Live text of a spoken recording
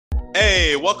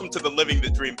Hey, welcome to the Living the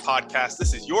Dream podcast.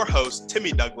 This is your host,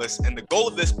 Timmy Douglas, and the goal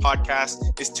of this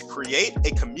podcast is to create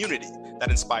a community that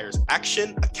inspires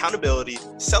action, accountability,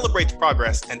 celebrates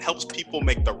progress, and helps people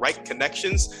make the right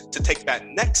connections to take that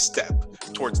next step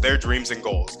towards their dreams and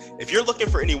goals. If you're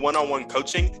looking for any one-on-one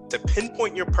coaching to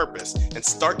pinpoint your purpose and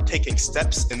start taking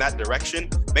steps in that direction,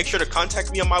 make sure to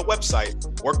contact me on my website,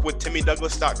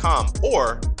 workwithtimmydouglas.com,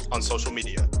 or on social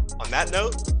media. On that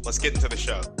note, let's get into the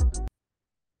show.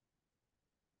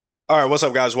 All right, what's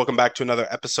up, guys? Welcome back to another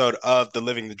episode of the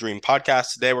Living the Dream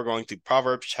podcast. Today, we're going through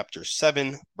Proverbs chapter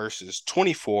 7, verses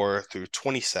 24 through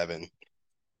 27.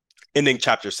 Ending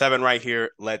chapter 7 right here.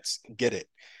 Let's get it.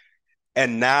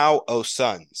 And now, O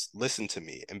sons, listen to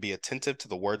me and be attentive to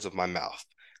the words of my mouth.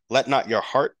 Let not your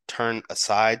heart turn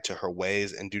aside to her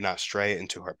ways and do not stray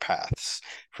into her paths.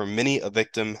 For many a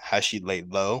victim has she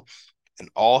laid low, and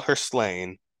all her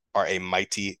slain are a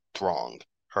mighty throng.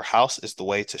 Her house is the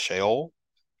way to Sheol,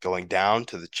 going down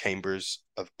to the chambers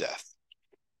of death.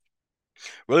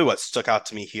 Really what stuck out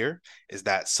to me here is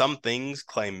that some things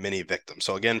claim many victims.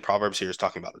 So again, Proverbs here is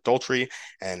talking about adultery,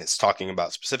 and it's talking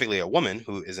about specifically a woman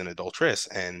who is an adulteress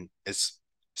and is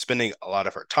spending a lot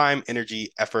of her time, energy,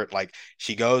 effort. Like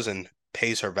she goes and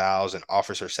pays her vows and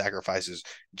offers her sacrifices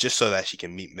just so that she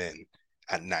can meet men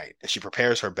at night. And she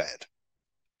prepares her bed,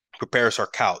 prepares her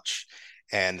couch,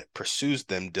 and pursues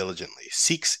them diligently,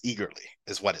 seeks eagerly,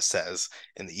 is what it says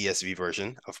in the ESV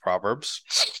version of Proverbs,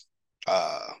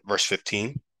 verse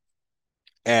 15.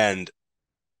 And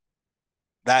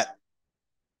that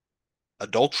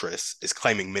adulteress is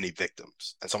claiming many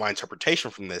victims. And so my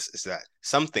interpretation from this is that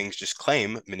some things just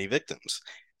claim many victims.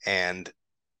 And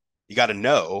you got to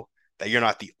know that you're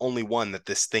not the only one that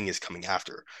this thing is coming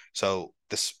after. So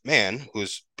this man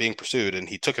who's being pursued, and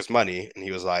he took his money and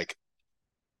he was like,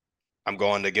 I'm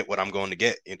going to get what I'm going to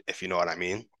get, if you know what I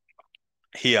mean.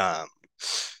 He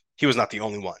was not the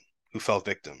only one who fell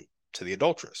victim to the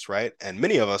adulteress, right? And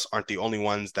many of us aren't the only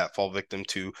ones that fall victim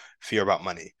to fear about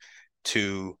money,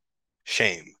 to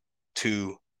shame,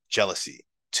 to jealousy,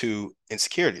 to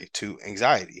insecurity, to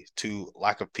anxiety, to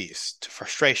lack of peace, to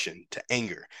frustration, to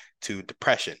anger, to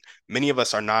depression. Many of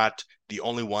us are not the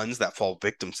only ones that fall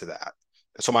victim to that.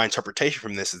 So my interpretation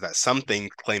from this is that some things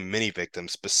claim many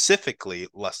victims, specifically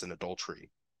lust and adultery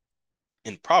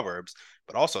in Proverbs,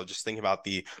 but also just think about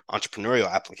the entrepreneurial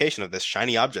application of this.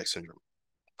 Shiny object syndrome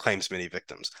claims many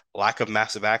victims. Lack of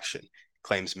massive action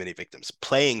claims many victims.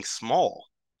 Playing small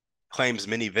claims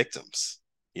many victims,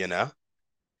 you know?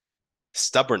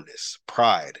 Stubbornness,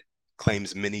 pride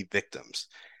claims many victims.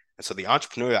 And so the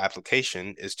entrepreneurial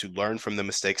application is to learn from the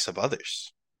mistakes of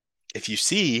others. If you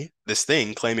see this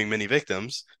thing claiming many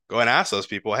victims, go and ask those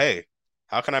people, hey,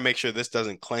 how can I make sure this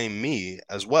doesn't claim me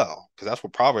as well? Because that's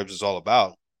what Proverbs is all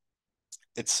about.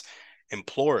 It's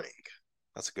imploring.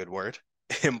 That's a good word.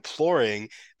 Imploring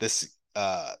the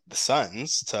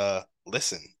sons to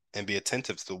listen and be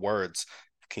attentive to the words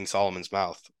of King Solomon's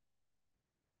mouth,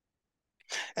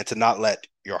 and to not let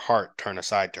your heart turn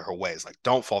aside to her ways. Like,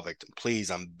 don't fall victim.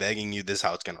 Please, I'm begging you. This is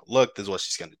how it's going to look. This is what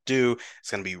she's going to do.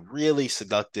 It's going to be really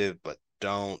seductive, but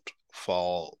don't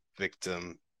fall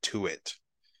victim to it.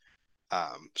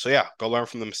 So yeah, go learn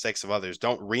from the mistakes of others.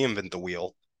 Don't reinvent the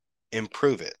wheel.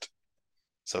 Improve it.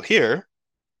 So here,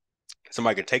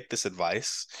 somebody could take this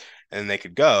advice and they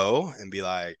could go and be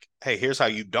like, hey, here's how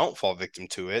you don't fall victim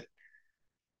to it: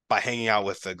 by hanging out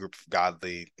with a group of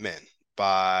godly men,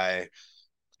 by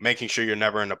making sure you're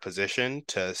never in a position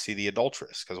to see the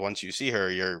adulteress, because once you see her,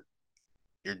 you're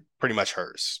pretty much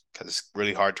hers, because it's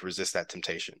really hard to resist that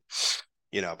temptation.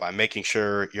 You know, by making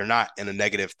sure you're not in a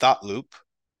negative thought loop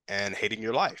and hating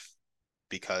your life,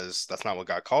 because that's not what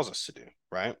God calls us to do,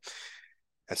 right?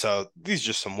 And so these are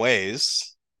just some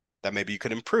ways that maybe you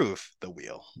could improve the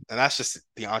wheel. And that's just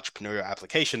the entrepreneurial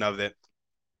application of it.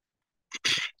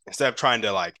 Instead of trying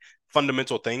to like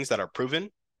fundamental things that are proven,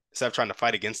 instead of trying to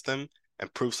fight against them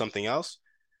and prove something else,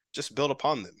 just build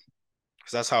upon them.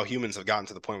 Because that's how humans have gotten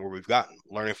to the point where we've gotten,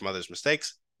 learning from others'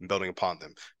 mistakes and building upon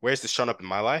them. Where's this shown up in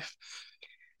my life?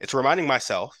 It's reminding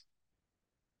myself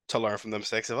to learn from the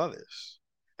mistakes of others.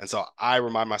 And so I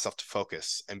remind myself to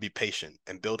focus and be patient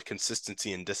and build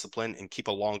consistency and discipline and keep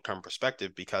a long-term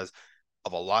perspective because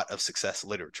of a lot of success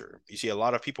literature. You see a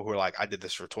lot of people who are like, I did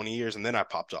this for 20 years and then I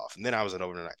popped off and then I was an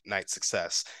overnight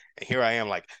success. And here I am,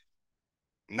 like,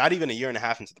 not even a year and a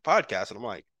half into the podcast. And I'm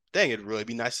like, dang, it'd really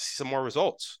be nice to see some more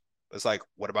results. It's like,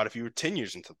 what about if you were 10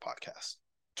 years into the podcast,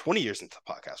 20 years into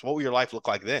the podcast? What will your life look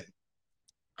like then?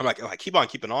 I'm like, if I keep on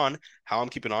keeping on, how I'm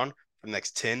keeping on for the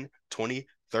next 10, 20,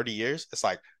 30 years, it's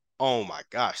like, oh my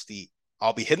gosh,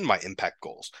 I'll be hitting my impact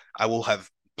goals. I will have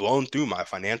blown through my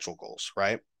financial goals,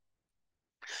 right?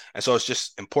 And so it's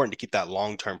just important to keep that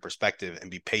long-term perspective and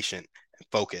be patient and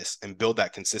focus and build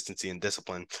that consistency and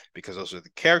discipline, because those are the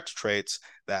character traits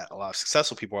that a lot of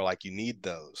successful people are like, you need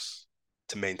those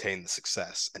to maintain the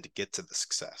success and to get to the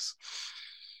success.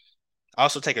 I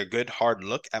also take a good hard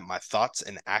look at my thoughts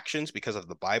and actions because of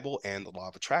the Bible and the law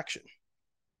of attraction,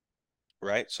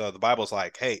 right? So the Bible's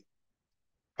like, hey,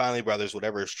 finally, brothers,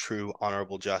 whatever is true,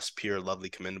 honorable, just, pure, lovely,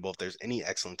 commendable, if there's any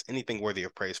excellence, anything worthy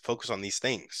of praise, focus on these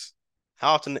things.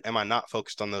 How often am I not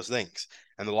focused on those things?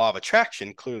 And the law of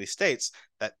attraction clearly states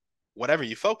that whatever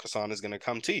you focus on is going to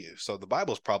come to you. So the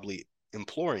Bible's probably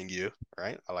imploring you,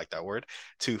 right? I like that word,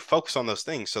 to focus on those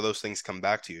things so those things come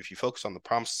back to you. If you focus on the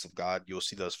promises of God, you'll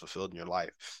see those fulfilled in your life.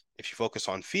 If you focus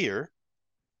on fear,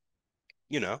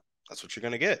 that's what you're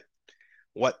going to get.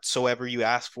 Whatsoever you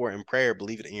ask for in prayer,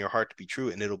 believe it in your heart to be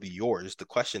true, and it'll be yours. The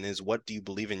question is, what do you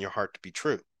believe in your heart to be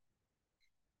true?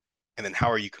 And then how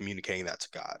are you communicating that to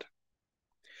God?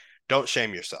 Don't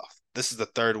shame yourself. This is the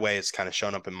third way it's kind of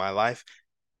shown up in my life.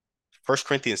 1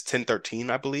 Corinthians 10:13,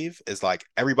 I believe, is like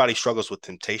everybody struggles with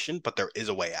temptation, but there is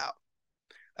a way out.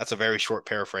 That's a very short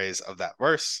paraphrase of that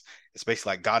verse. It's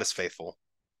basically like God is faithful.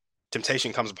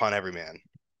 Temptation comes upon every man,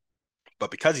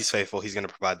 but because he's faithful, he's going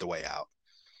to provide the way out.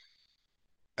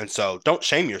 And so don't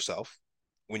shame yourself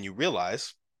when you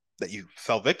realize that you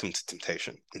fell victim to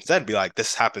temptation. Instead, be like,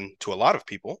 this happened to a lot of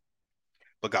people,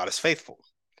 but God is faithful.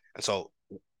 And so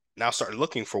now start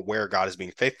looking for where God is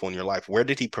being faithful in your life. Where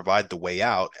did he provide the way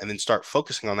out? And then start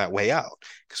focusing on that way out.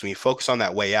 Because when you focus on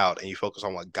that way out and you focus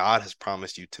on what God has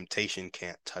promised you, temptation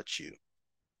can't touch you.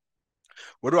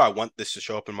 Where do I want this to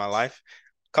show up in my life?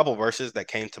 A couple verses that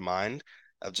came to mind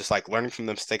of just like learning from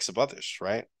the mistakes of others,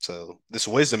 right? So this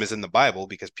wisdom is in the Bible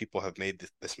because people have made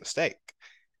this mistake.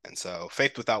 And so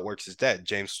faith without works is dead.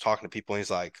 James was talking to people and he's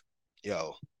like,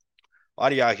 yo, a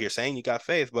lot of y'all out here saying you got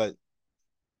faith, but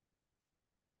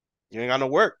you ain't got no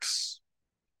works.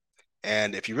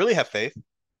 And if you really have faith,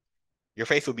 your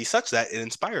faith would be such that it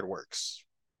inspired works.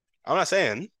 I'm not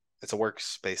saying it's a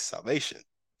works-based salvation,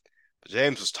 but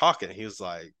James was talking. He was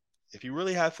like, if you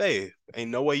really have faith,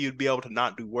 ain't no way you'd be able to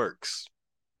not do works.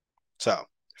 So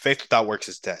faith without works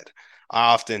is dead.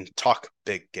 I often talk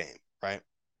big game, right?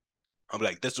 I'll be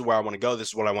like, this is where I want to go. This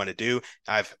is what I want to do.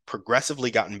 I've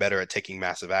progressively gotten better at taking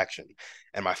massive action,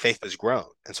 and my faith has grown.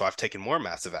 And so I've taken more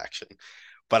massive action,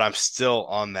 but I'm still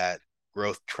on that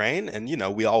growth train. And,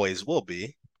 we always will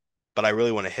be. But I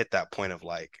really want to hit that point of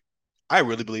like, I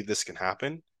really believe this can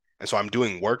happen. And so I'm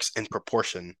doing works in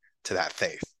proportion to that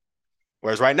faith.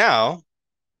 Whereas right now,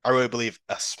 I really believe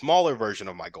a smaller version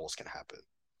of my goals can happen.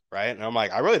 Right. And I'm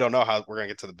like, I really don't know how we're going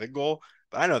to get to the big goal,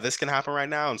 but I know this can happen right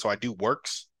now. And so I do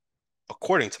works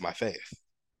according to my faith.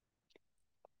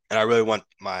 And I really want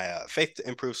my faith to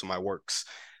improve, so my works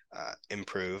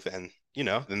improve, and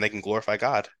then they can glorify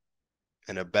God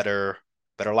in a better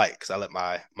light, because I let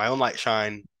my own light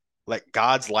shine, let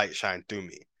God's light shine through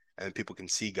me, and people can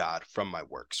see God from my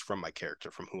works, from my character,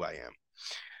 from who I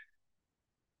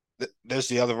am. There's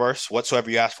the other verse: "Whatsoever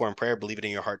you ask for in prayer, believe it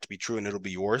in your heart to be true, and it'll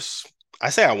be yours." I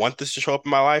say I want this to show up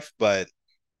in my life, but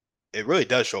it really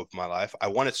does show up in my life. I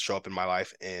want it to show up in my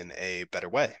life in a better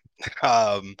way.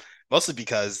 Mostly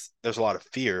because there's a lot of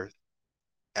fear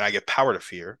and I get power to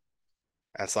fear.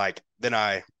 And it's like,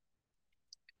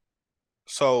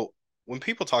 so when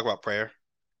people talk about prayer,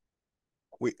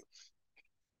 we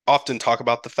often talk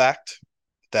about the fact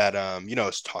that,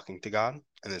 it's talking to God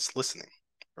and it's listening,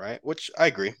 right? Which I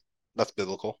agree. That's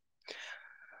biblical.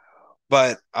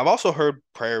 But I've also heard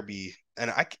prayer be, and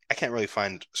I can't really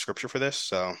find scripture for this,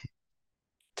 so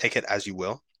take it as you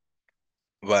will.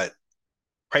 But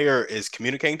prayer is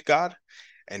communicating to God,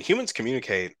 and humans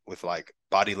communicate with like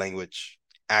body language,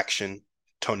 action,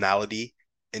 tonality,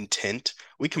 intent.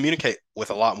 We communicate with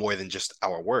a lot more than just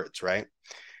our words, right?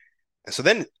 And so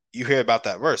then you hear about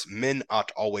that verse, men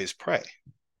ought always pray.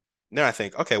 And then I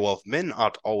think, okay, well, if men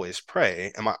ought always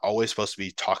pray, am I always supposed to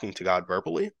be talking to God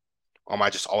verbally? Or am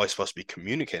I just always supposed to be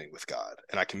communicating with God?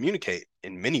 And I communicate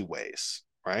in many ways,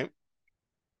 right?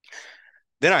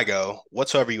 Then I go,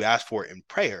 whatsoever you ask for in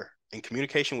prayer, in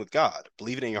communication with God,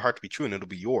 believe it in your heart to be true and it'll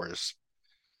be yours.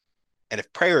 And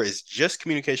if prayer is just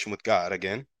communication with God,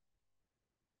 again,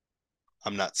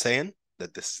 I'm not saying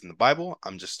that this is in the Bible.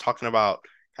 I'm just talking about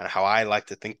kind of how I like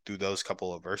to think through those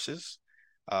couple of verses.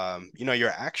 Your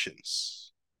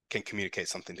actions can communicate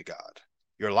something to God.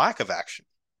 Your lack of action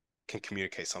can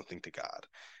communicate something to God.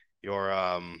 Your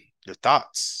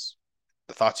thoughts,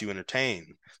 the thoughts you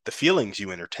entertain, the feelings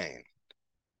you entertain,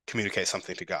 communicate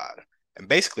something to God. And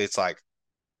basically, it's like,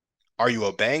 are you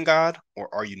obeying God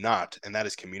or are you not? And that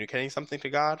is communicating something to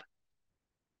God.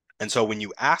 And so when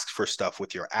you ask for stuff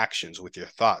with your actions, with your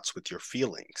thoughts, with your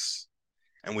feelings,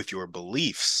 and with your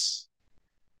beliefs,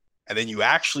 and then you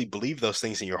actually believe those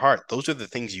things in your heart, those are the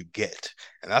things you get.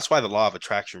 And that's why the law of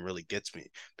attraction really gets me,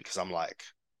 because I'm like,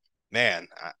 man,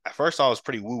 at first I was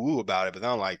pretty woo woo about it, but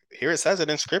then I'm like, here it says it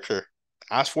in scripture.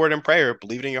 Ask for it in prayer,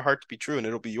 believe it in your heart to be true, and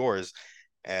it'll be yours.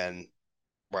 And,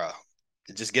 bro,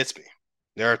 it just gets me.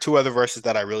 There are two other verses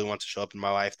that I really want to show up in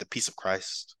my life: the peace of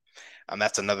Christ.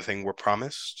 That's another thing we're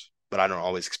promised, but I don't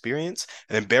always experience.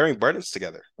 And then bearing burdens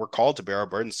together. We're called to bear our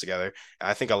burdens together. And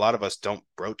I think a lot of us don't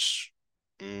broach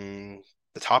the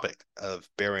topic of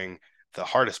bearing the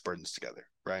hardest burdens together,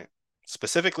 right?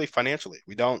 Specifically financially.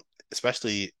 We don't,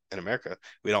 especially in America,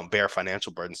 we don't bear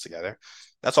financial burdens together.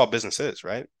 That's all business is,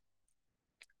 right?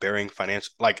 Bearing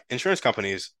financial, like insurance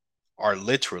companies are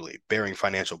literally bearing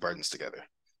financial burdens together.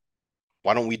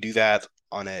 Why don't we do that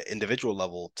on an individual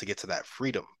level to get to that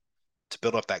freedom, to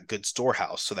build up that good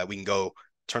storehouse so that we can go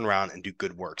turn around and do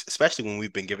good works, especially when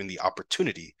we've been given the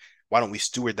opportunity? Why don't we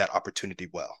steward that opportunity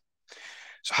well?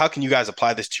 So how can you guys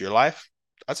apply this to your life?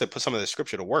 I'd say put some of the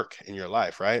scripture to work in your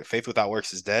life, right? Faith without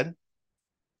works is dead.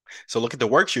 So look at the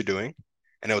works you're doing,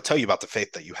 and it'll tell you about the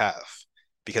faith that you have.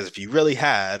 Because if you really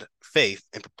had faith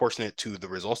and proportionate to the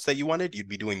results that you wanted, you'd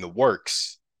be doing the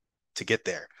works to get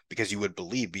there, because you would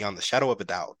believe beyond the shadow of a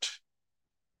doubt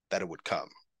that it would come,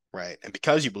 right? And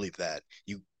because you believe that,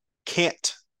 you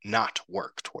can't not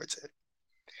work towards it.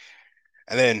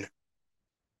 And then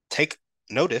take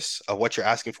notice of what you're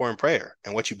asking for in prayer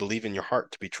and what you believe in your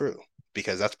heart to be true,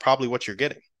 because that's probably what you're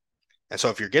getting. And so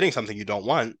if you're getting something you don't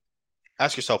want,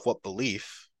 ask yourself, what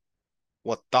belief,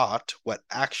 what thought, what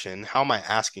action, how am I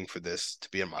asking for this to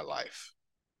be in my life?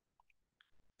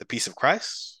 The peace of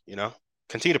Christ,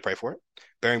 continue to pray for it.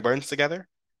 Bearing burdens together,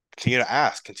 continue to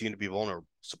ask, continue to be vulnerable.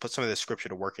 So put some of this scripture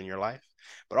to work in your life.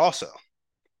 But also,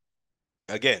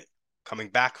 again, coming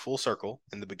back full circle,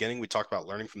 in the beginning, we talked about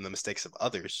learning from the mistakes of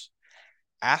others.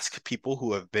 Ask people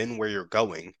who have been where you're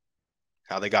going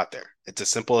how they got there. It's as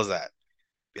simple as that.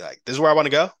 Be like, this is where I want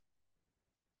to go.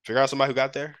 Figure out somebody who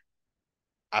got there.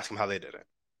 Ask them how they did it.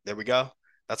 There we go.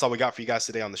 That's all we got for you guys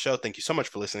today on the show. Thank you so much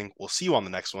for listening. We'll see you on the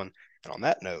next one. And on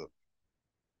that note,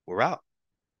 we're out.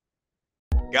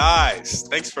 Guys,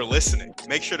 thanks for listening.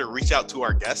 Make sure to reach out to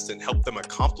our guests and help them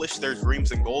accomplish their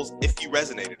dreams and goals if you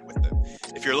resonated with them.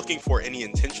 If you're looking for any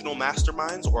intentional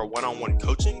masterminds or one-on-one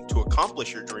coaching to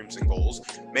accomplish your dreams and goals,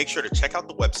 make sure to check out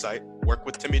the website,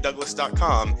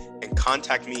 workwithtimmydouglas.com, and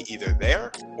contact me either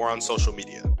there or on social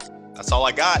media. That's all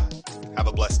I got. Have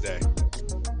a blessed day.